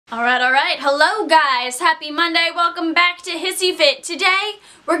Alright, hello guys, happy Monday, welcome back to HISSYFIT. Today,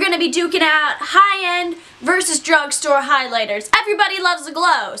 we're going to be duking out high-end versus drugstore highlighters. Everybody loves a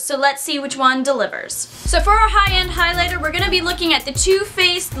glow, so let's see which one delivers. So for our high-end highlighter, we're going to be looking at the Too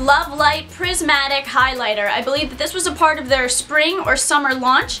Faced Love Light Prismatic Highlighter. I believe that this was a part of their spring or summer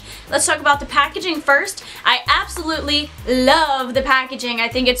launch. Let's talk about the packaging first. I absolutely love the packaging. I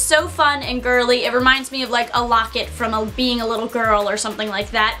think it's so fun and girly. It reminds me of like a locket from being a little girl or something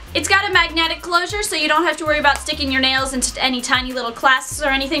like that. It's got a magnetic closure, so you don't have to worry about sticking your nails into any tiny little clasps or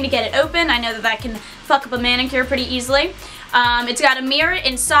anything to get it open. I know that that can fuck up a manicure pretty easily. It's got a mirror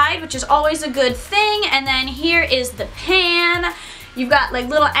inside, which is always a good thing, and then here is the pan. You've got like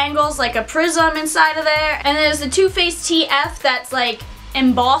little angles like a prism inside of there, and there's the Too Faced TF that's like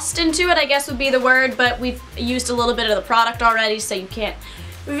embossed into it, I guess would be the word, but we've used a little bit of the product already, so you can't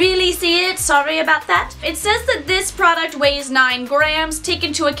really see it. Sorry about that. It says that this product weighs 9 grams. Take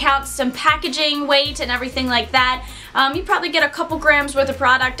into account some packaging weight and everything like that. You probably get a couple grams worth of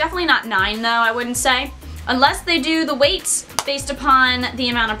product. Definitely not 9 though, I wouldn't say. Unless they do the weights based upon the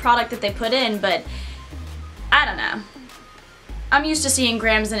amount of product that they put in, but I don't know. I'm used to seeing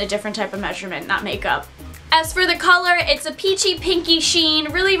grams in a different type of measurement, not makeup. As for the color, it's a peachy pinky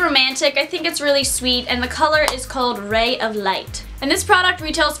sheen, really romantic. I think it's really sweet, and the color is called Ray of Light. And this product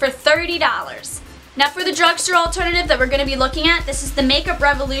retails for $30. Now for the drugstore alternative that we're going to be looking at, this is the Makeup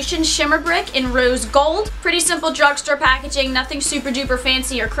Revolution Shimmer Brick in Rose Gold. Pretty simple drugstore packaging, nothing super duper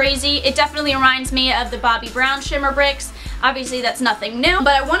fancy or crazy. It definitely reminds me of the Bobbi Brown Shimmer Bricks. Obviously that's nothing new,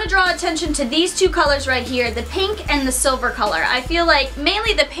 but I want to draw attention to these two colors right here, the pink and the silver color. I feel like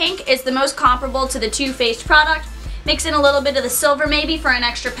mainly the pink is the most comparable to the Too Faced product. Mix in a little bit of the silver maybe for an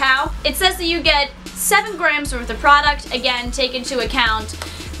extra pow. It says that you get 7 grams worth of product. Again, take into account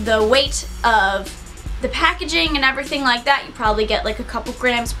the weight of the packaging and everything like that. You probably get like a couple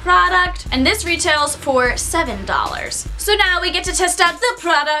grams product, and this retails for $7. So now we get to test out the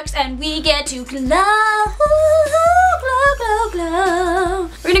products and we get to glow, glow, glow, glow.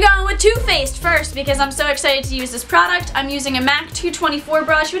 We're gonna go with Too Faced first because I'm so excited to use this product. I'm using a MAC 224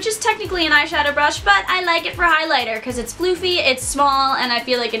 brush, which is technically an eyeshadow brush, but I like it for highlighter because it's floofy, it's small, and I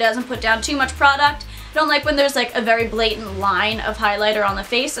feel like it doesn't put down too much product. I don't like when there's like a very blatant line of highlighter on the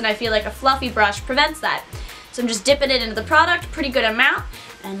face, and I feel like a fluffy brush prevents that. So I'm just dipping it into the product, pretty good amount,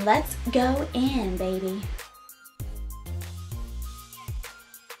 and let's go in, baby.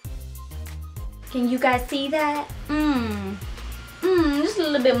 Can you guys see that? Just a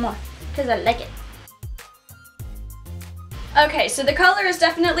little bit more, because I like it. Okay, so the color is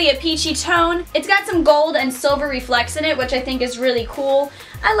definitely a peachy tone. It's got some gold and silver reflects in it, which I think is really cool.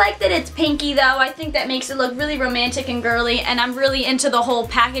 I like that it's pinky though. I think that makes it look really romantic and girly, and I'm really into the whole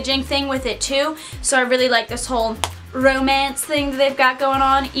packaging thing with it too. So I really like this whole romance thing that they've got going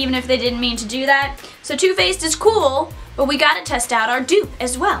on, even if they didn't mean to do that. So Too Faced is cool, but we gotta test out our dupe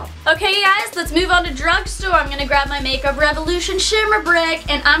as well. Okay guys, let's move on to drugstore. I'm gonna grab my Makeup Revolution Shimmer Brick,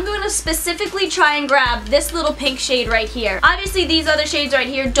 and I'm gonna specifically try and grab this little pink shade right here. Obviously these other shades right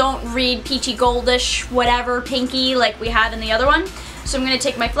here don't read peachy goldish, whatever, pinky like we have in the other one. So I'm gonna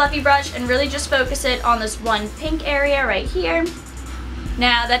take my fluffy brush and really just focus it on this one pink area right here.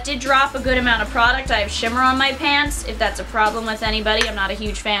 Now that did drop a good amount of product. I have shimmer on my pants, if that's a problem with anybody. I'm not a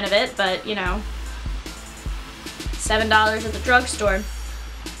huge fan of it, but you know, $7 at the drugstore.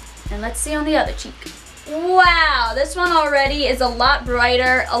 And let's see on the other cheek. Wow, this one already is a lot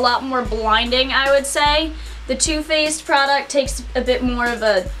brighter, a lot more blinding, I would say. The Too Faced product takes a bit more of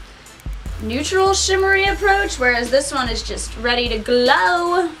a neutral shimmery approach, whereas this one is just ready to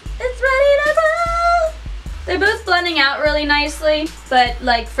glow. It's ready to glow! They're both blending out really nicely, but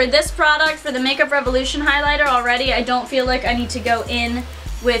like for this product, for the Makeup Revolution highlighter already, I don't feel like I need to go in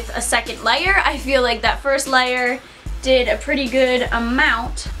with a second layer. I feel like that first layer did a pretty good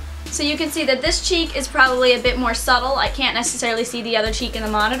amount. So you can see that this cheek is probably a bit more subtle. I can't necessarily see the other cheek in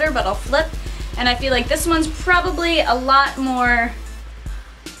the monitor, but I'll flip. And I feel like this one's probably a lot more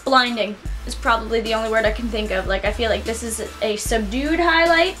blinding, is probably the only word I can think of. Like I feel like this is a subdued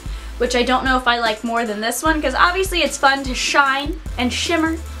highlight, which I don't know if I like more than this one, because obviously it's fun to shine and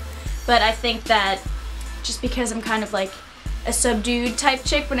shimmer, but I think that just because I'm kind of like a subdued type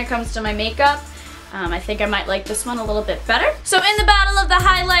chick when it comes to my makeup, I think I might like this one a little bit better. So in the battle of the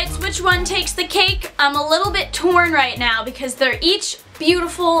highlights, which one takes the cake? I'm a little bit torn right now because they're each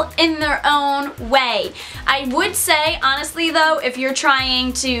beautiful in their own way. I would say, honestly though, if you're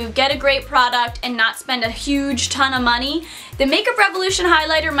trying to get a great product and not spend a huge ton of money, the Makeup Revolution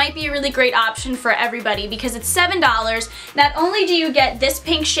highlighter might be a really great option for everybody because it's $7. Not only do you get this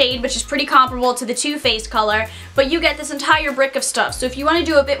pink shade, which is pretty comparable to the Too Faced color, but you get this entire brick of stuff. So if you want to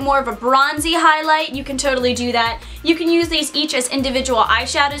do a bit more of a bronzy highlight, you can totally do that. You can use these each as individual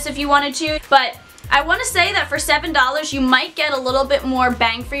eyeshadows if you wanted to, but I want to say that for $7 you might get a little bit more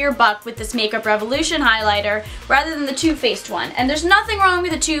bang for your buck with this Makeup Revolution highlighter rather than the Too Faced one. And there's nothing wrong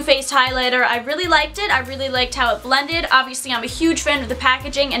with the Too Faced highlighter. I really liked it. I really liked how it blended. Obviously I'm a huge fan of the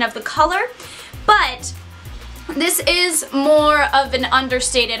packaging and of the color, but this is more of an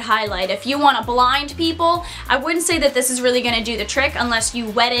understated highlight. If you want to blind people, I wouldn't say that this is really going to do the trick unless you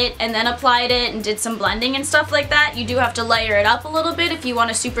wet it and then applied it and did some blending and stuff like that. You do have to layer it up a little bit if you want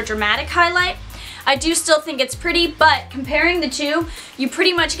a super dramatic highlight. I do still think it's pretty, but comparing the two, you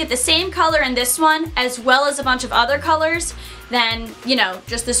pretty much get the same color in this one as well as a bunch of other colors than, you know,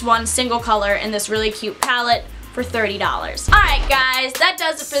 just this one single color in this really cute palette for $30. Alright guys, that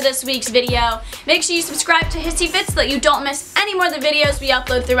does it for this week's video. Make sure you subscribe to HISSYFIT so that you don't miss any more of the videos we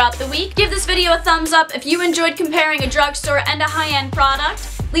upload throughout the week. Give this video a thumbs up if you enjoyed comparing a drugstore and a high-end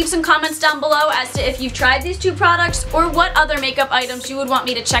product. Leave some comments down below as to if you've tried these two products or what other makeup items you would want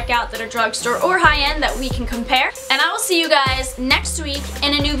me to check out that are drugstore or high-end that we can compare. And I will see you guys next week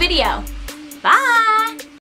in a new video. Bye!